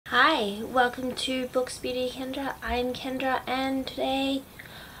Hi, welcome to BooksBeautyKendra. I'm Kendra and today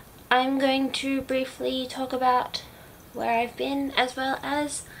I'm going to briefly talk about where I've been as well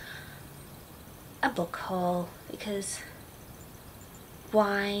as a book haul because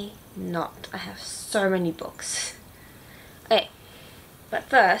why not? I have so many books. Okay, but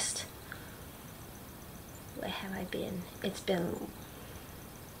first, where have I been? It's been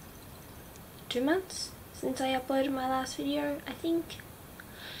 2 months since I uploaded my last video, I think.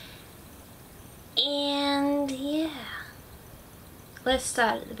 And yeah, let's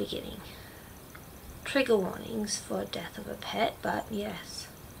start at the beginning. Trigger warnings for death of a pet, but yes.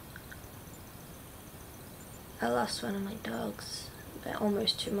 I lost one of my dogs about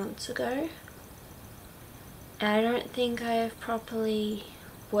almost 2 months ago. And I don't think I have properly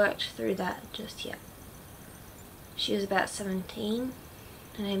worked through that just yet. She was about 17.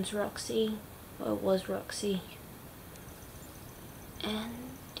 Her name's Roxy, or it was Roxy. And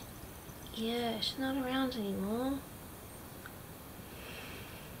yeah, she's not around anymore.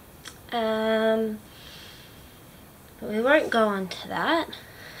 But we won't go on to that.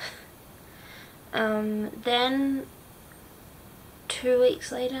 Then 2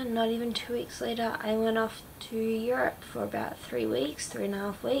 weeks later, not even 2 weeks later, I went off to Europe for about 3 weeks,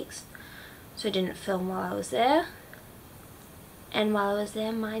 3.5 weeks. So I didn't film while I was there. And while I was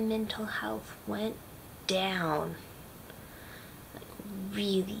there, my mental health went down. Like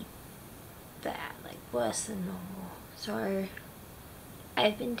really bad, like worse than normal. So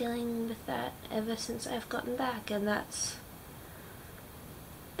I've been dealing with that ever since I've gotten back, and that's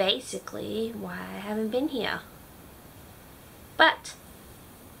basically why I haven't been here. But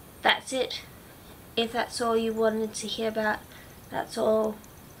that's it. If that's all you wanted to hear about, that's all.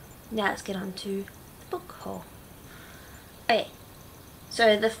 Now let's get on to the book haul. Okay,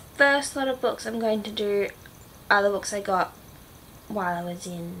 so the first lot of books I'm going to do are the books I got while I was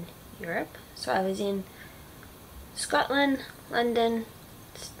in Europe. So I was in Scotland, England,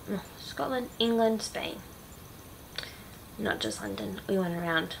 Spain. Not just London, we went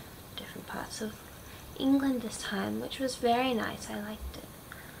around different parts of England this time, which was very nice, I liked it.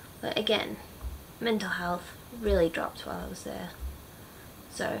 But again, mental health really dropped while I was there.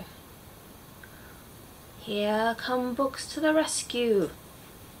 So, here come books to the rescue.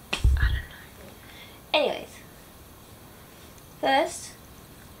 I don't know. Anyways, first,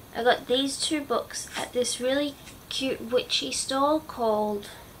 I got these 2 books at this really cute witchy store called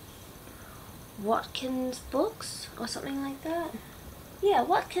Watkins Books or something like that. Yeah,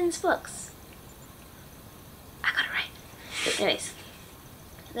 Watkins Books. I got it right. But anyways,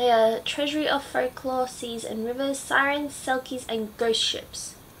 they are Treasury of Folklore, Seas and Rivers, Sirens, Selkies and Ghost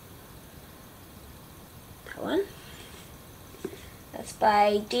Ships. That one. That's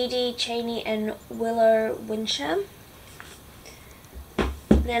by DeeDee, Chainey and Willow Winsham.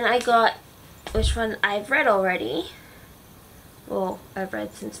 Then I got, which one I've read already, well, I've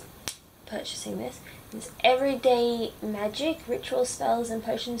read since purchasing this, is Everyday Magic, Ritual Spells and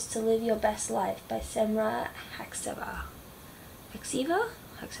Potions to Live Your Best Life by Semra Haksever. Haksever?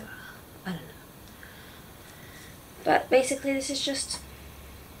 Haksever. I don't know. But basically this is just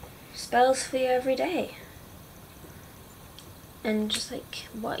spells for you every day. And just like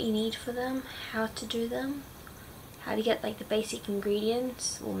what you need for them, how to do them. How to get like the basic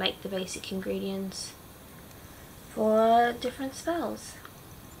ingredients, or make the basic ingredients for different spells.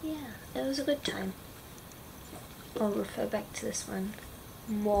 Yeah, it was a good time. I'll refer back to this one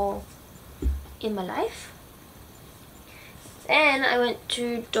more in my life. Then I went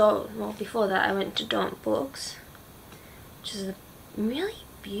to before that I went to Daunt Books, which is a really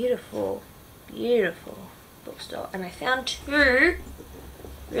beautiful, beautiful bookstore, and I found 2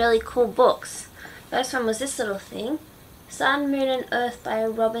 really cool books. First one was this little thing, Sun, Moon and Earth by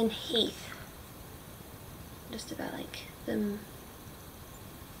Robin Heath. Just about like the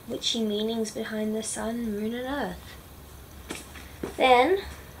witchy meanings behind the sun, moon and earth. Then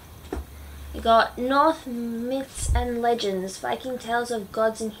we got Norse Myths and Legends, Viking Tales of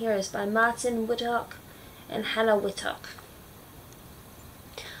Gods and Heroes by Martyn, Whittock and Hannah Whittock.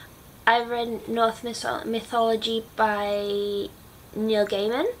 I've read Norse mythology by Neil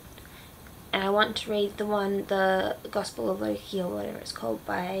Gaiman. And I want to read the Gospel of Loki or whatever it's called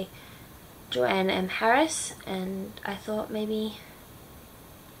by Joanne M. Harris, and I thought maybe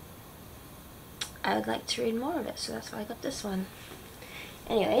I would like to read more of it, so that's why I got this one.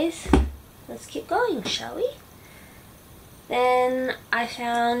 Anyways, let's keep going, shall we? Then I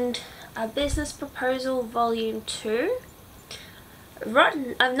found A Business Proposal Volume 2.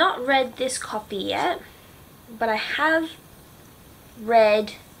 I've not read this copy yet, but I have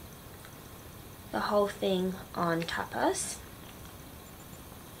read the whole thing on tapas.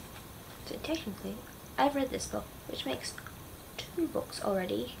 So technically, I've read this book, which makes 2 books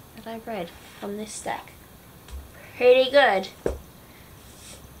already that I've read from this stack. Pretty good.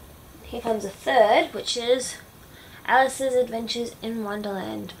 Here comes a third, which is Alice's Adventures in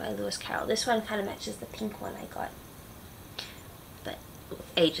Wonderland by Lewis Carroll. This one kind of matches the pink one I got, but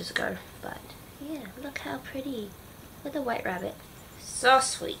ages ago. But yeah, look how pretty with a white rabbit. So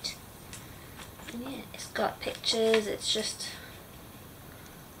sweet. And yeah, it's got pictures. It's just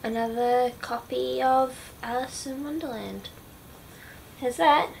another copy of Alice in Wonderland. Because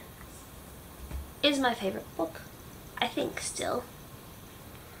that is my favorite book. I think still.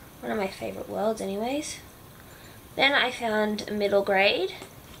 One of my favorite worlds anyways. Then I found a middle grade.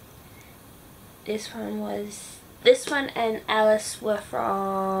 This one and Alice were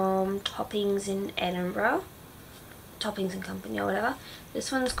from Toppings in Edinburgh. Toppings and Company or whatever.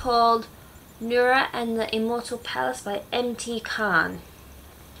 This one's called Nura and the Immortal Palace by M.T. Khan.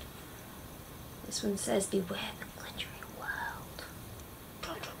 This one says, beware the glittering world.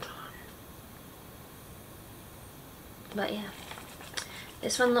 Dun, dun, dun. But yeah,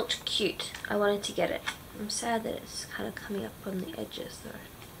 this one looked cute. I wanted to get it. I'm sad that it's kind of coming up on the edges though.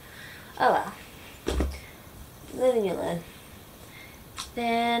 Oh well. Live and you learn.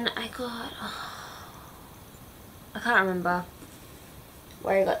 Then I got, I can't remember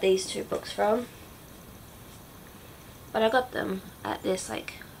where I got these 2 books from, but I got them at this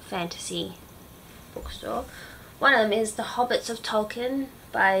like fantasy bookstore. One of them is The Hobbits of Tolkien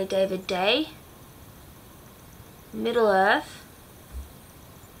by David Day. Middle Earth,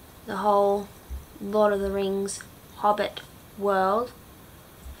 the whole Lord of the Rings Hobbit world.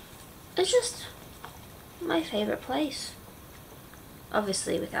 It's just my favorite place.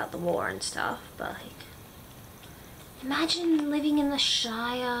 Obviously without the war and stuff, but like, imagine living in the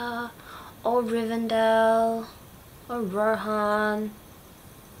Shire, or Rivendell, or Rohan.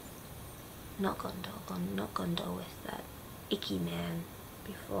 Not Gondor with that icky man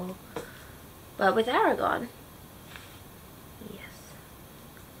before. But with Aragon, yes,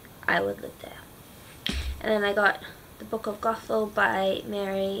 I would live there. And then I got the Book of Gothel by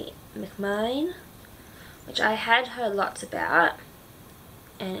Mary McMyne, which I had heard lots about.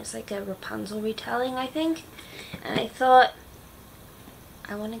 And it's like a Rapunzel retelling, I think. And I thought,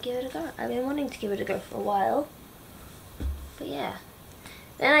 I want to give it a go. I've been wanting to give it a go for a while. But yeah.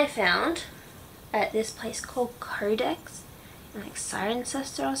 Then I found at this place called Codex, like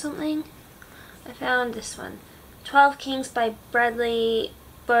Cirencester or something. I found this one. 12 Kings by Bradley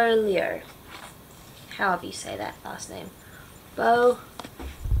Beaulieu. However you say that last name. Beaulieu?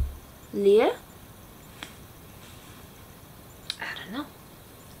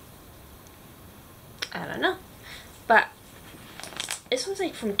 I don't know. But this one's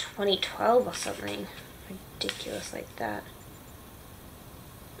like from 2012 or something. Ridiculous like that.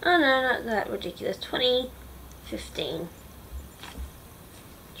 Oh no, not that ridiculous. 2015.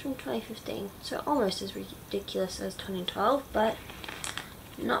 It's from 2015. So almost as ridiculous as 2012, but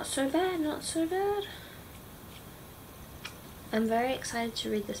not so bad, not so bad. I'm very excited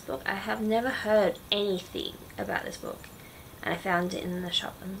to read this book. I have never heard anything about this book. And I found it in the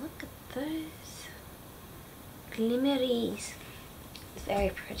shop. And look at those glimmeries. It's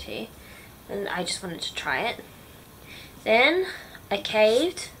very pretty. And I just wanted to try it. Then I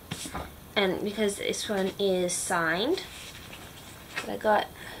caved. And because this one is signed, I got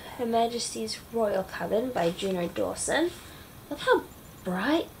Her Majesty's Royal Coven by Juno Dawson. Look how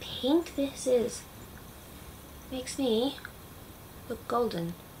bright pink this is. Makes me look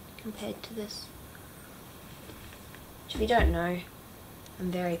golden compared to this. Which if you don't know,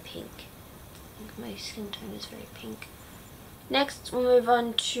 I'm very pink. I think my skin tone is very pink. Next we'll move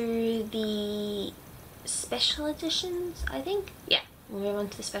on to the special editions, I think. Yeah, we'll move on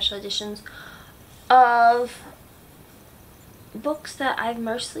to the special editions of books that I've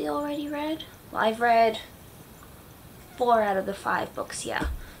mostly already read. Well, I've read 4 out of the 5 books here,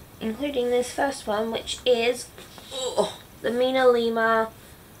 including this first one, which is the MinaLima,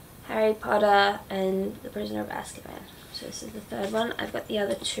 Harry Potter and the Prisoner of Azkaban. So this is the third one. I've got the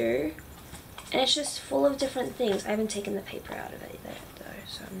other 2. And it's just full of different things. I haven't taken the paper out of it yet though,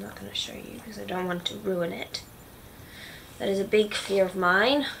 so I'm not going to show you because I don't want to ruin it. That is a big fear of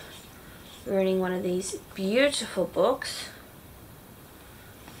mine, ruining one of these beautiful books.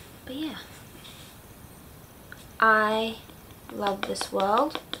 But yeah, I love this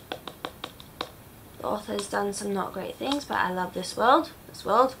world. The author's done some not great things, but I love this world. This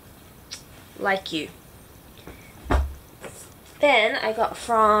world, like you. Then I got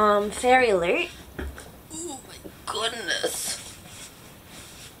from FairyLoot, oh my goodness,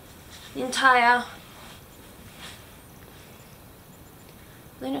 the entire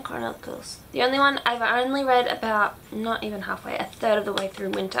Lunar Chronicles. The only one I've only read about, not even halfway, a third of the way through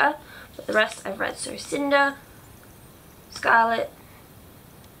Winter, but the rest I've read. So Cinder, Scarlet,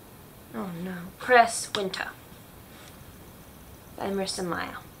 oh no, Press, Winter, by Marissa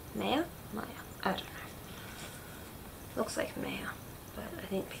Meyer. Meyer? Meyer. I don't know. Looks like Meyer, but I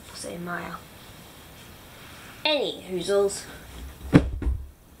think people say Meyer. Any hoozles.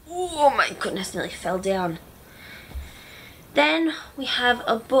 Oh my goodness, nearly fell down. Then we have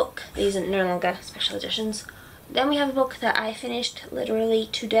a book. These are no longer special editions. Then we have a book that I finished literally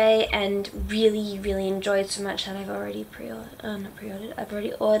today and really, really enjoyed so much that I've already I've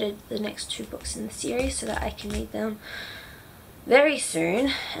already ordered the next 2 books in the series so that I can read them very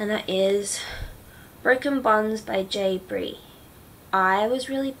soon, and that is Broken Bonds by J. Bree. I was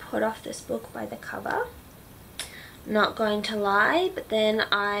really put off this book by the cover, not going to lie, but then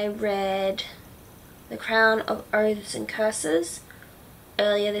I read The Crown of Oaths and Curses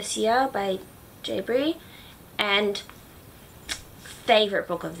earlier this year by J. Bree, and favourite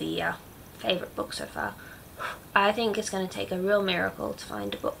book of the year. Favourite book so far. I think it's going to take a real miracle to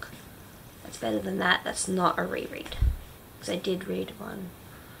find a book that's better than that, that's not a reread. Because I did read one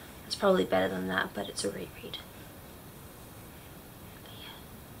that's probably better than that, but it's a reread.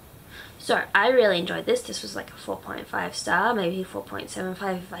 So I really enjoyed this. This was like a 4.5 star, maybe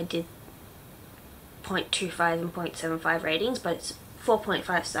 4.75 if I did 0.25 and 0.75 ratings, but it's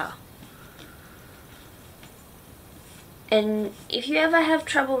 4.5 star. And if you ever have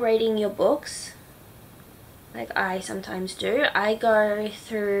trouble rating your books, like I sometimes do, I go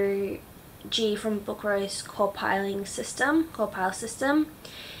through G from Bookrow's core pile system,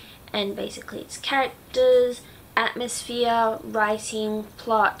 and basically it's characters, atmosphere, writing,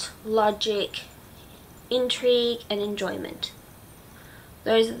 plot, logic, intrigue, and enjoyment.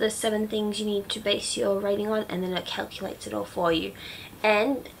 Those are the 7 things you need to base your rating on, and then it calculates it all for you.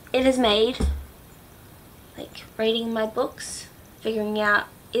 And it has made, like, rating my books, figuring out,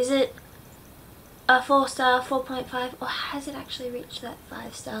 is it a 4-star, 4.5, or has it actually reached that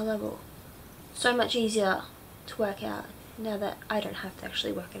 5-star level? So much easier to work out now that I don't have to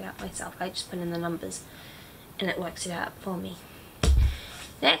actually work it out myself. I just put in the numbers and it works it out for me.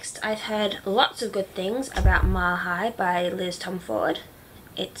 Next, I've heard lots of good things about Mile High by Liz Tomford.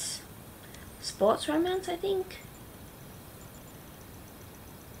 It's sports romance, I think.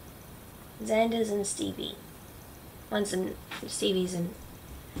 Xander's and Stevie. One's in Stevie's and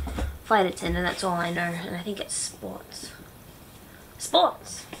flight attendant, that's all I know, and I think it's sports.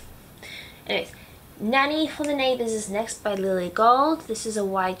 Sports! Anyways, Nanny for the Neighbours is next by Lily Gold. This is a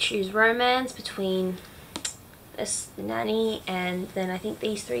Why Choose romance between this nanny and then I think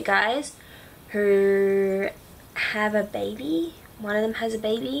these 3 guys who have a baby. One of them has a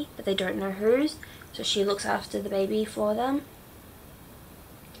baby, but they don't know whose, so she looks after the baby for them.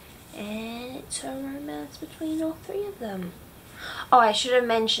 And it's a romance between all 3 of them. Oh, I should have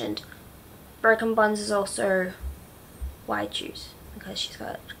mentioned, Broken Bonds is also Why Choose, because she's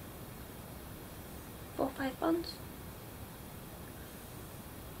got 4 or 5 bonds?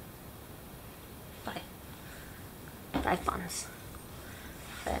 5 bonds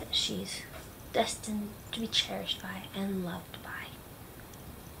that she's destined to be cherished by and loved by,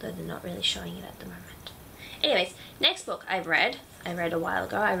 though they're not really showing it at the moment. Anyways, next book I read a while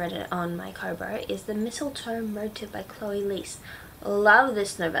ago, I read it on my Kobo, is The Mistletoe Motive by Chloe Leese. Love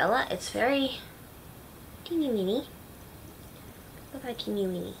this novella. It's very teeny weeny. Look like teeny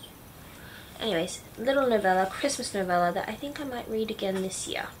weeny. Anyways, little novella, Christmas novella that I think I might read again this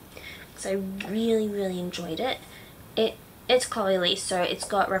year, because I really, really enjoyed it. It's Chloe Leese, so it's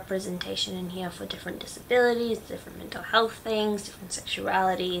got representation in here for different disabilities, different mental health things, different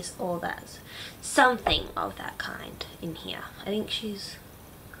sexualities, all that. Something of that kind in here. I think she's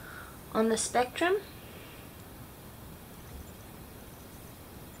on the spectrum.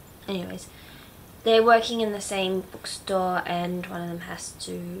 Anyways, they're working in the same bookstore and one of them has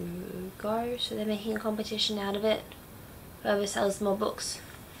to go, so they're making a competition out of it. Whoever sells more books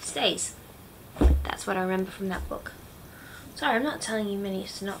stays. That's what I remember from that book. Sorry, I'm not telling you many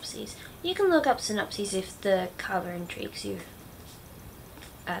synopses. You can look up synopses if the cover intrigues you.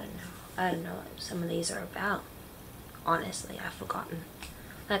 I don't know what some of these are about. Honestly, I've forgotten.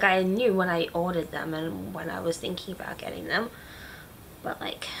 Like, I knew when I ordered them and when I was thinking about getting them, but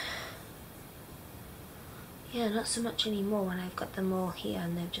like, yeah, not so much anymore when I've got them all here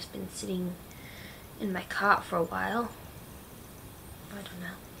and they've just been sitting in my cart for a while. I don't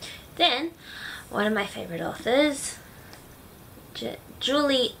know. Then, one of my favourite authors,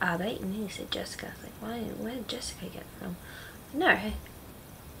 Julie Abe, and he said Jessica. I was like, where did Jessica get from? No,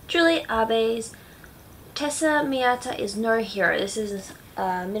 Julie Abe's Tessa Miata is No Hero. This is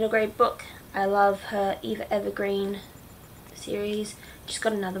middle grade book. I love her Eva Evergreen series. She's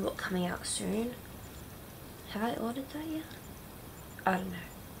got another book coming out soon. Have I ordered that yet? I don't know.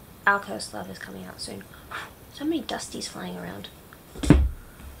 Our Cursed Love is coming out soon. So many Dusties flying around.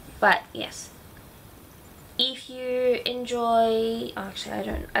 But yes, if you enjoy, actually I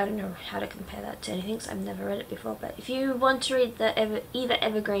don't know how to compare that to anything, so I've never read it before, but if you want to read the Eva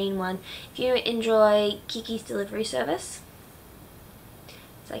Evergreen one, if you enjoy Kiki's Delivery Service,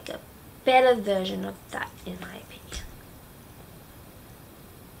 it's like a better version of that in my opinion.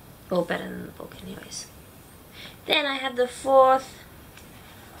 Or better than the book anyways. Then I have the 4th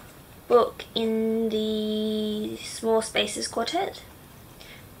book in the Small Spaces Quartet.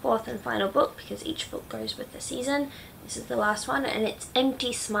 4th and final book, because each book goes with the season. This is the last one, and it's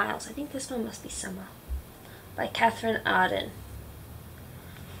Empty Smiles. I think this one must be Summer, by Catherine Arden.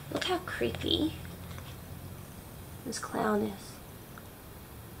 Look how creepy this clown is.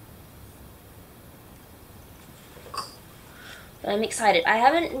 But I'm excited. I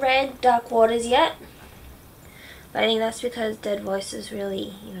haven't read Dark Waters yet, but I think that's because Dead Voices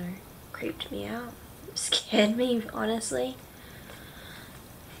really, you know, creeped me out. Scared me, honestly.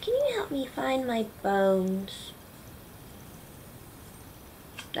 Can you help me find my bones?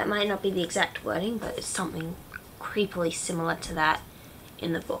 That might not be the exact wording, but it's something creepily similar to that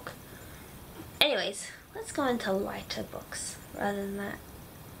in the book. Anyways, let's go into lighter books rather than that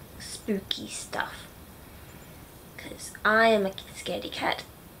spooky stuff. Because I am a scaredy cat,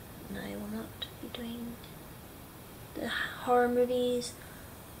 and I will not be doing the horror movies,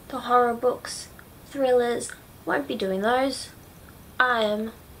 the horror books, thrillers. Won't be doing those. I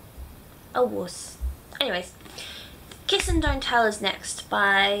am a wuss. Anyways, Kiss and Don't Tell is next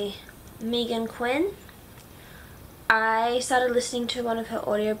by Megan Quinn. I started listening to one of her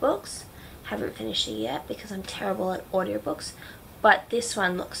audiobooks. Haven't finished it yet because I'm terrible at audiobooks, but this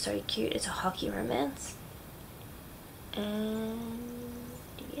one looks so cute. It's a hockey romance. And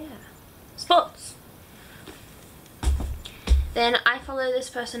yeah, sports. Then I follow this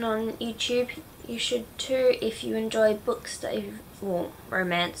person on YouTube. You should too if you enjoy book stuff, well,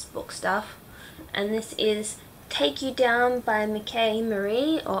 romance book stuff. And this is Take You Down by McKay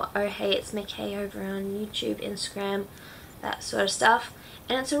Marie, or Oh Hey It's McKay over on YouTube, Instagram, that sort of stuff.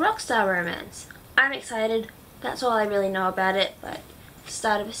 And it's a rockstar romance. I'm excited. That's all I really know about it, but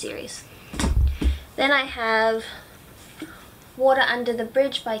start of a series. Then I have Water Under the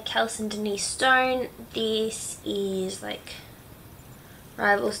Bridge by Kelsey Denise Stone. This is like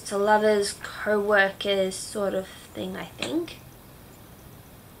rivals to lovers, co-workers sort of thing, I think.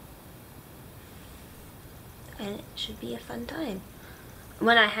 And it should be a fun time.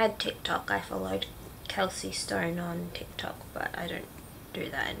 When I had TikTok, I followed Kelsey Stone on TikTok, but I don't do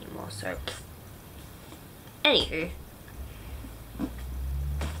that anymore, so anywho,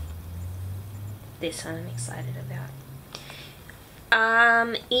 this one I'm excited about.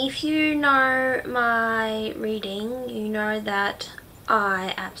 If you know my reading, you know that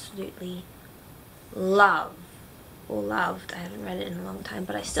I absolutely love, or loved, I haven't read it in a long time,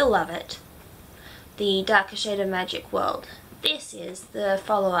 but I still love it, The Darker Shade of Magic World. This is the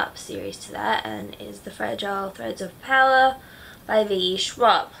follow-up series to that, and is The Fragile Threads of Power by V.E.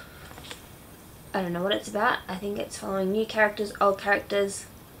 Schwab. I don't know what it's about. I think it's following new characters, old characters,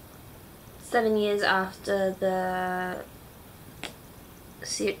 7 years after the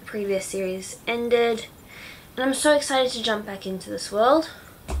previous series ended. And I'm so excited to jump back into this world.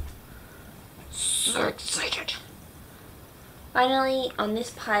 So excited. Finally, on this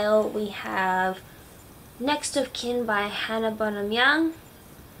pile we have Next of Kin by Hannah Bonham Young.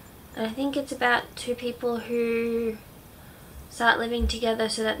 And I think it's about two people who start living together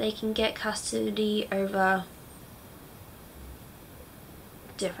so that they can get custody over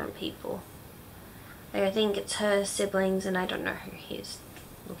different people. Like, I think it's her siblings, and I don't know who he's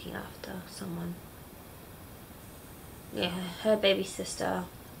looking after. Someone. Yeah, her baby sister.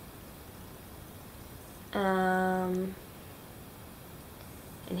 And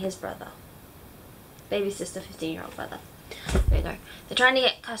his brother. Baby sister, 15-year-old brother. There you go. They're trying to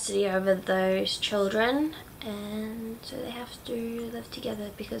get custody over those children, and so they have to live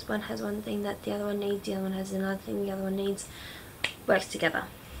together because one has one thing that the other one needs, the other one has another thing the other one needs. Works together.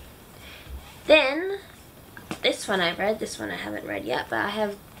 Then, this one I've read, this one I haven't read yet, but I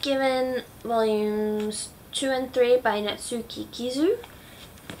have Given volumes 2 and 3 by Natsuki Kizu.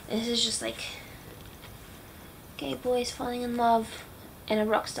 This is just like gay boys falling in love in a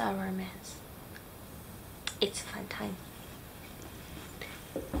rockstar romance. It's a fun time.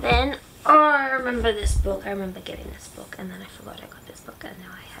 Then, oh, I remember this book. I remember getting this book, and then I forgot I got this book, and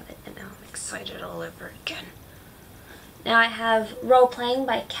now I have it, and now I'm excited all over again. Now I have Role Playing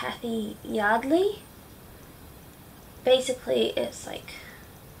by Kathy Yardley. Basically it's like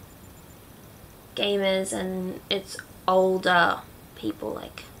gamers, and it's older people,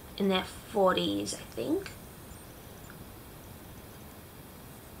 like in their 40s, I think.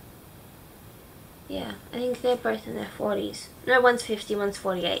 Yeah, I think they're both in their 40s. No, one's 50, one's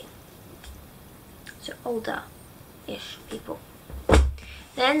 48. So older-ish people.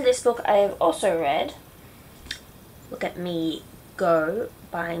 Then this book I've also read. Look at me go,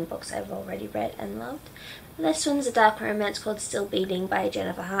 buying books I've already read and loved. This one's a dark romance called Still Beating by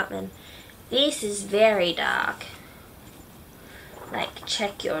Jennifer Hartman. This is very dark. Like,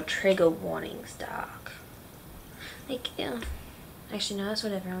 check your trigger warnings dark. Like, yeah. Actually, no, that's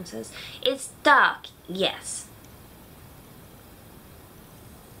what everyone says. It's dark, yes.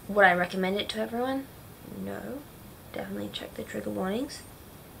 Would I recommend it to everyone? No. Definitely check the trigger warnings.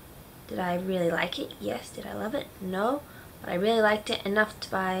 Did I really like it? Yes. Did I love it? No. But I really liked it enough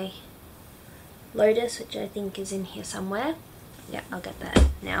to buy Lotus, which I think is in here somewhere. Yeah, I'll get that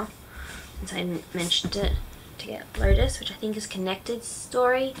now, since I mentioned it, to get Lotus, which I think is connected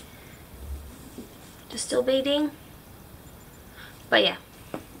story to Still Beating. But yeah,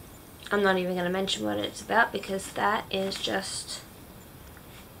 I'm not even going to mention what it's about, because that is just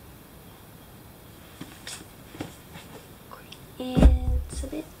it's a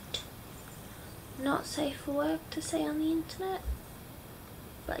bit not safe for work to say on the internet.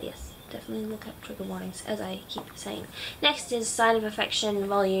 But yes, definitely look at trigger warnings, as I keep saying. Next is Sign of Affection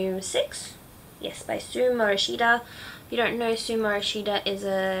Volume 6. Yes, by Sue Morishita. If you don't know, Sue Morishita is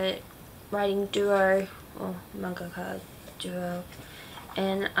a writing duo, or mangaka duo.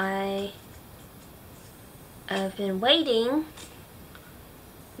 And I have been waiting,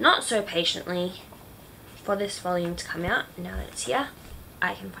 not so patiently, for this volume to come out. Now that it's here,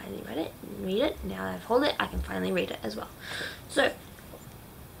 I can finally read it. Now that I've held it, I can finally read it as well. So,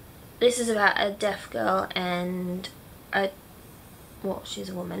 this is about a deaf girl and well, she's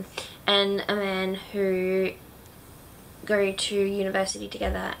a woman, and a man who go to university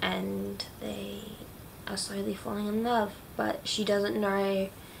together, and they are slowly falling in love, but she doesn't know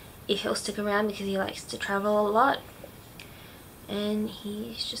if he'll stick around because he likes to travel a lot, and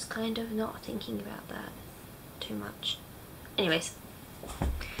he's just kind of not thinking about that too much. Anyways,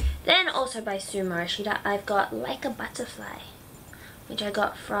 then also by Sue Morishita, I've got Like a Butterfly, which I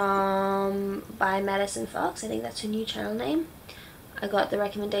got by Madison Fox. I think that's her new channel name. I got the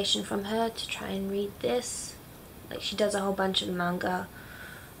recommendation from her to try and read this. Like, she does a whole bunch of manga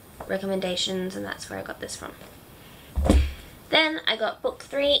recommendations, and that's where I got this from. Then I got book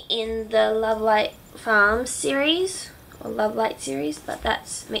 3 in the Love Light Farm series, or Love Light series, but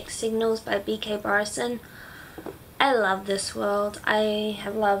that's Mixed Signals by B.K. Borison. I love this world. I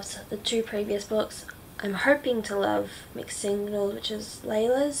have loved the 2 previous books. I'm hoping to love Mixed Signals, which is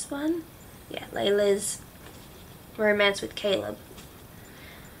Layla's one. Yeah, Layla's romance with Caleb.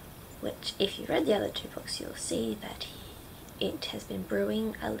 Which, if you read the other 2 books, you'll see that it has been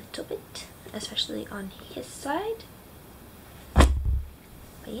brewing a little bit, especially on his side. But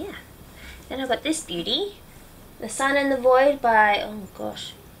yeah. Then I've got this beauty, The Sun and the Void by, oh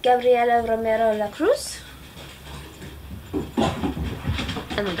gosh, Gabriela Romero La Cruz.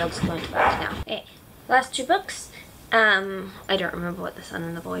 And the dog's going to bark now. Okay. Last 2 books. I don't remember what The Sun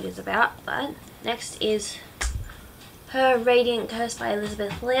and the Void is about, but next is Her Radiant Curse by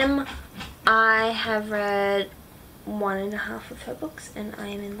Elizabeth Lim. I have read 1.5 of her books, and I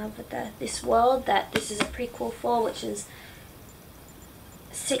am in love with this world that this is a prequel for, which is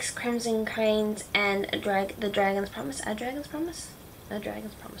 6 Crimson Cranes and the Dragon's Promise. A Dragon's Promise? A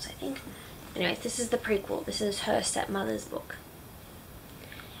Dragon's Promise, I think. Anyways, this is the prequel. This is her stepmother's book.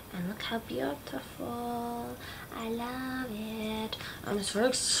 And look how beautiful. I love it. I'm so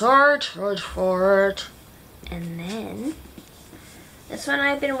excited for it. And then, this one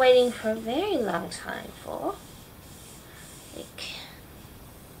I've been waiting for a very long time for. Like,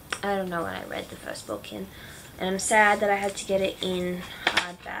 I don't know when I read the first book in. And I'm sad that I had to get it in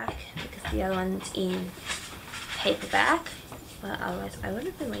hardback, because the other one's in paperback. But otherwise, I would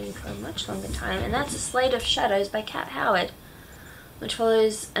have been waiting for a much longer time. And that's A Slate of Shadows by Kat Howard, which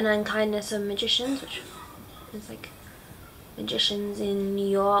follows an unkindness of magicians, which is like magicians in New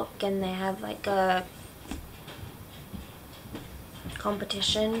York, and they have like a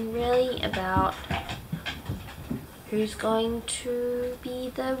competition really about who's going to be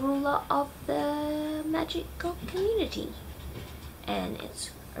the ruler of the magical community. And it's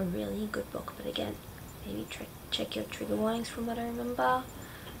a really good book, but again, maybe check your trigger warnings from what I remember.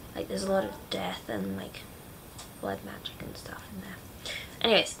 Like, there's a lot of death and like blood magic and stuff in there.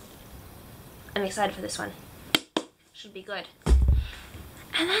 Anyways, I'm excited for this one. should be good.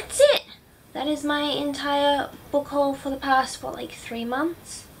 And that's it. That is my entire book haul for the past, what, like 3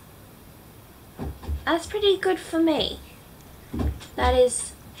 months? That's pretty good for me. That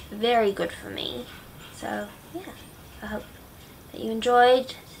is very good for me. So, yeah. I hope that you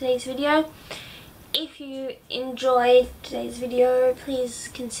enjoyed today's video. If you enjoyed today's video, please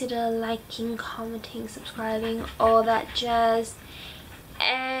consider liking, commenting, subscribing, all that jazz.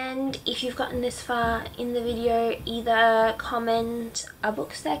 And if you've gotten this far in the video, either comment a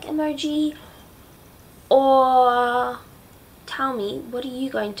book stack emoji or tell me, what are you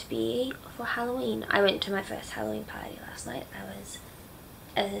going to be for Halloween? I went to my first Halloween party last night. I was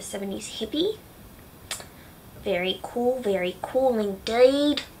a 70s hippie. Very cool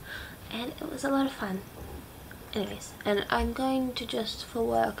indeed. And it was a lot of fun. Anyways, and I'm going to just for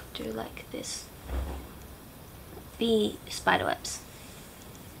work do like this. Be spiderwebs.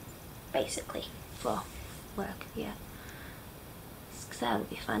 Basically, for work, yeah. So that'll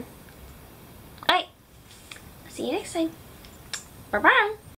be fun. Alright, see you next time. Bye bye.